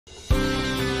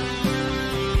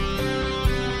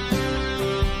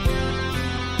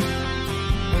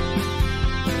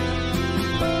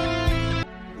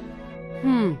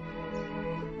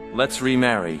Let's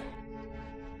remarry.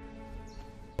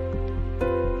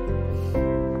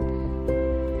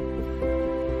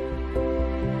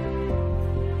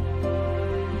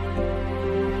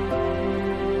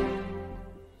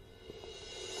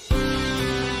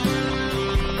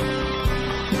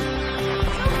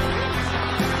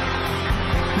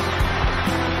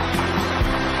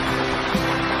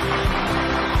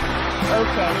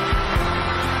 Okay.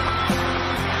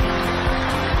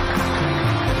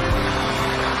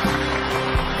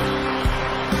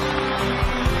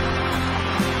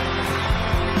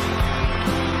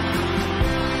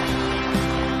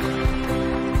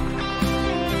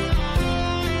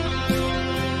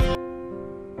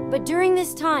 But during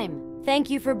this time, thank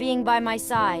you for being by my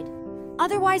side.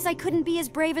 Otherwise, I couldn't be as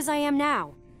brave as I am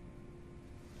now.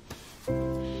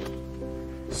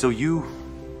 So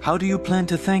how do you plan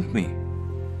to thank me?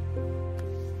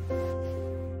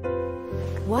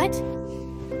 What?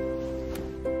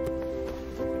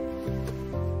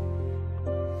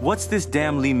 What's this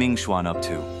damn Li Mingxuan up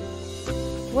to?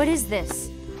 What is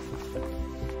this?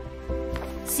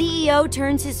 CEO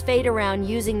turns his fate around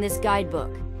using this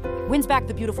guidebook. Wins back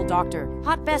the beautiful doctor.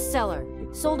 Hot bestseller.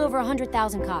 Sold over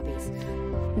 100,000 copies.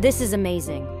 This is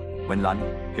amazing. Wen Lan,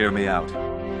 hear me out.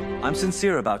 I'm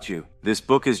sincere about you. This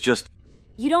book is just...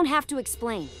 You don't have to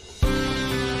explain.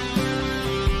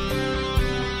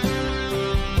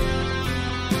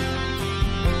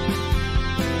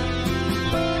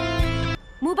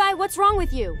 Mu Bai, what's wrong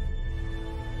with you?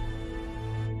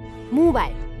 Mu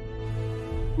Bai.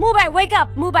 Mu Bai, wake up!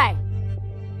 Mu Bai!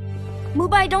 Mu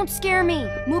Bai, don't scare me!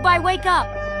 Mu Bai, wake up!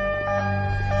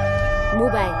 Mu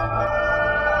Bai.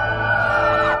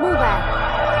 Mu Bai,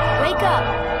 wake up!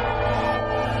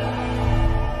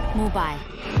 Mu Bai.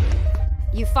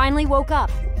 You finally woke up.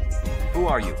 Who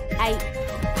are you?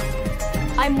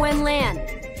 I'm Wen Lan.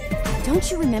 Don't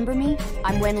you remember me?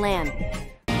 I'm Wen Lan.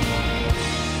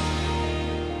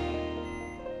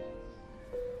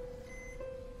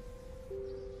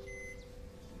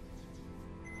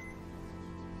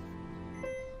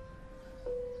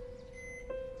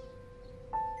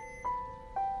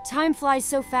 Time flies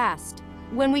so fast.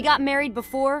 When we got married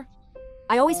before,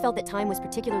 I always felt that time was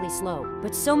particularly slow,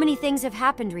 but so many things have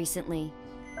happened recently.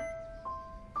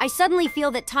 I suddenly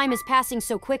feel that time is passing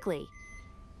so quickly.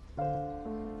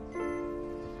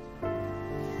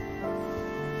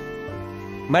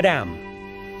 Madame.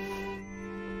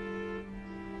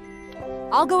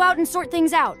 I'll go out and sort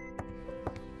things out.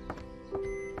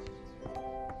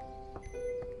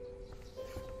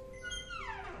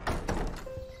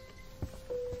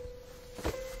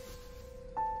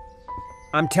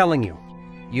 I'm telling you,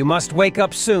 you must wake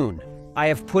up soon. I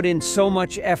have put in so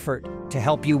much effort to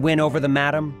help you win over the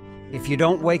madam. If you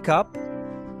don't wake up,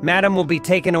 madam will be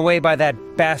taken away by that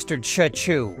bastard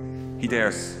Chu. He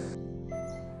dares.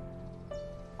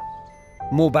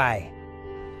 Mu Bai.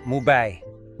 Mu Bai.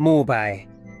 Mu Bai.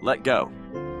 Let go.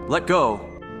 Let go.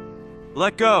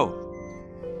 Let go.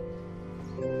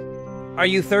 Are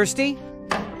you thirsty?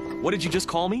 What did you just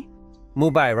call me?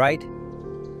 Mu Bai, right?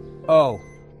 Oh.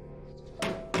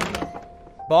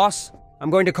 Boss, I'm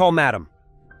going to call madam.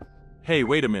 Hey,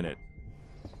 wait a minute.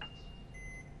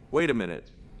 Wait a minute.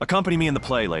 Accompany me in the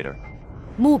play later.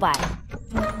 Mu Bai.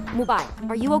 Mu Bai,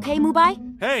 are you okay, Mu Bai?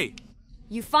 Hey!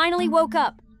 You finally woke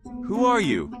up. Who are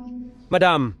you?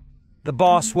 Madame, the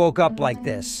boss woke up like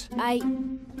this.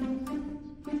 I'm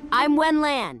Wen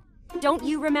Lan. Don't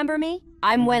you remember me?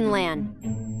 I'm Wen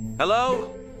Lan.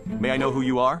 Hello? May I know who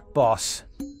you are? Boss,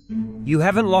 you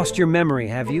haven't lost your memory,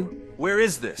 have you? Where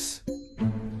is this?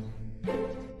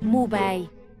 Mu Bai.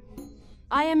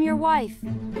 I am your wife.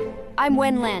 I'm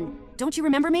Wen Lan. Don't you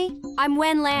remember me? I'm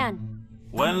Wen Lan.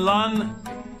 Wen Lan?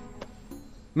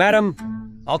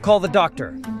 Madam, I'll call the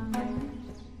doctor.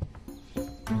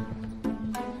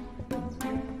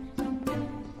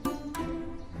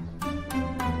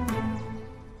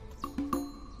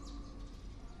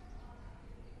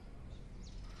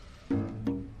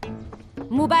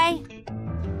 Mu Bai.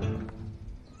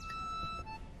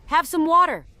 Have some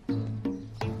water.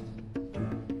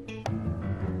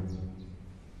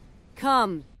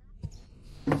 Come.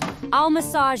 I'll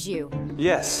massage you.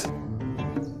 Yes.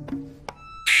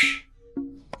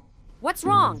 What's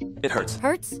wrong? It hurts.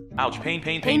 Hurts? Ouch, pain.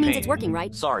 Pain means it's working,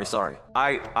 right? Sorry.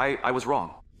 I was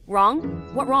wrong. Wrong?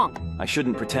 What wrong? I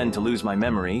shouldn't pretend to lose my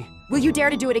memory. Will you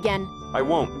dare to do it again? I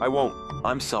won't.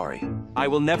 I'm sorry. I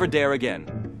will never dare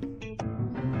again.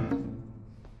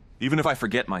 Even if I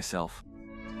forget myself,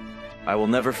 I will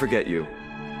never forget you.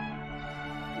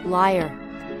 Liar.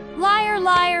 Liar,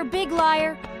 liar, big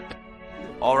liar.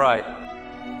 All right.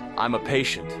 I'm a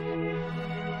patient.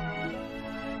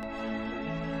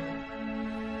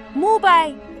 Mu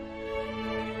Bai!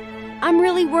 I'm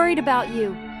really worried about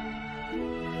you.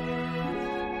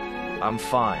 I'm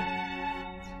fine.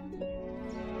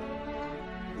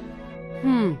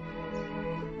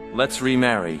 Let's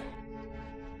remarry.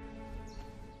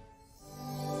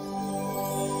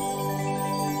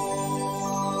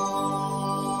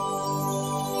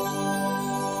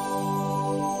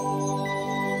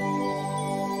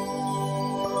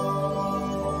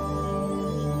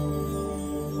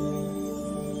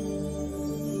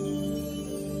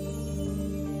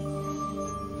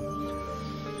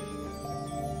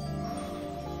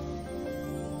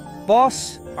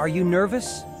 Boss, are you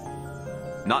nervous?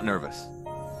 Not nervous.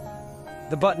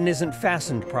 The button isn't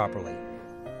fastened properly.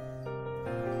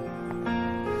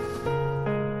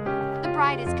 The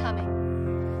bride is coming.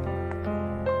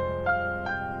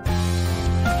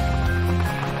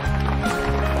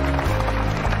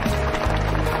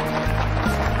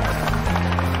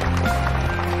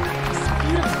 So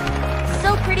beautiful.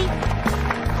 So pretty.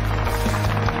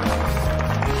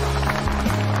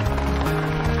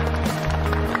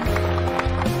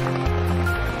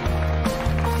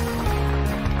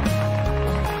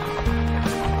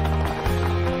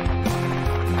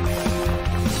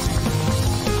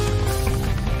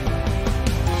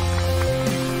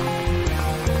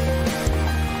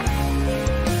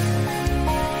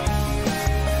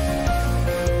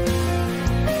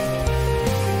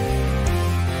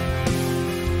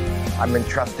 I'm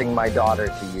entrusting my daughter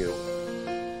to you.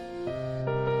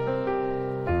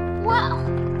 Wow!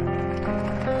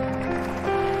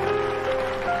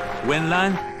 Wen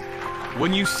Lan,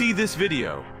 when you see this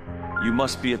video, you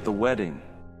must be at the wedding.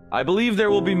 I believe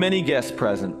there will be many guests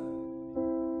present.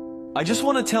 I just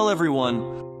want to tell everyone,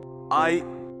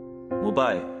 Mu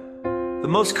Bai, the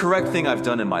most correct thing I've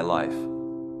done in my life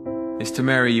is to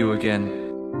marry you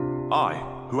again. I,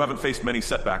 who haven't faced many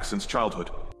setbacks since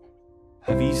childhood,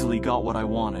 Have easily got what I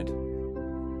wanted.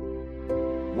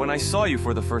 When I saw you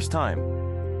for the first time,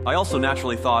 I also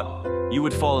naturally thought you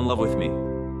would fall in love with me.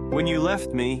 When you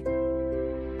left me,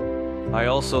 I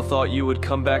also thought you would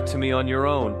come back to me on your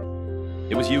own.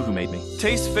 It was you who made me.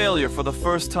 Taste failure for the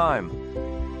first time.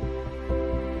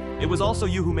 It was also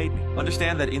you who made me.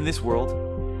 Understand that in this world,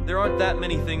 there aren't that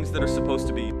many things that are supposed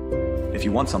to be. If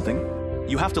you want something,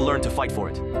 you have to learn to fight for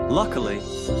it. Luckily,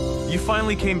 you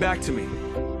finally came back to me.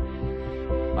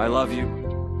 I love you,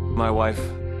 my wife.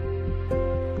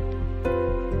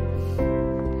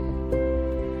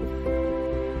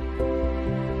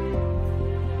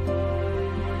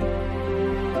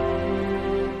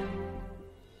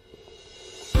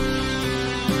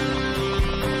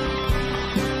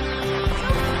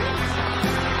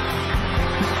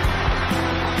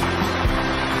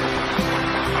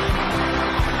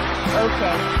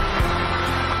 Okay.